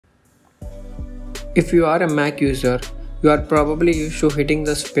If you are a Mac user, you are probably used to hitting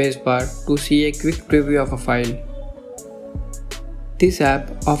the spacebar to see a quick preview of a file. This app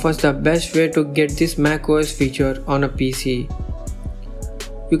offers the best way to get this macOS feature on a PC.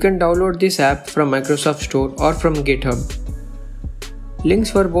 You can download this app from Microsoft Store or from GitHub.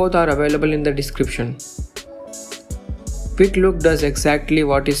 Links for both are available in the description. QuickLook does exactly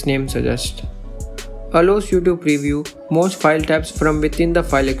what its name suggests. Allows you to preview most file tabs from within the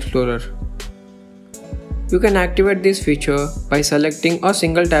File Explorer. You can activate this feature by selecting or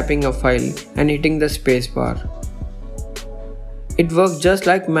single tapping a file and hitting the spacebar. It works just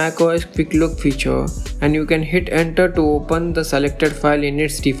like macOS QuickLook feature, and you can hit enter to open the selected file in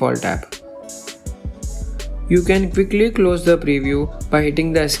its default tab. You can quickly close the preview by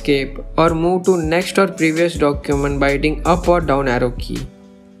hitting the escape or move to next or previous document by hitting up or down arrow key.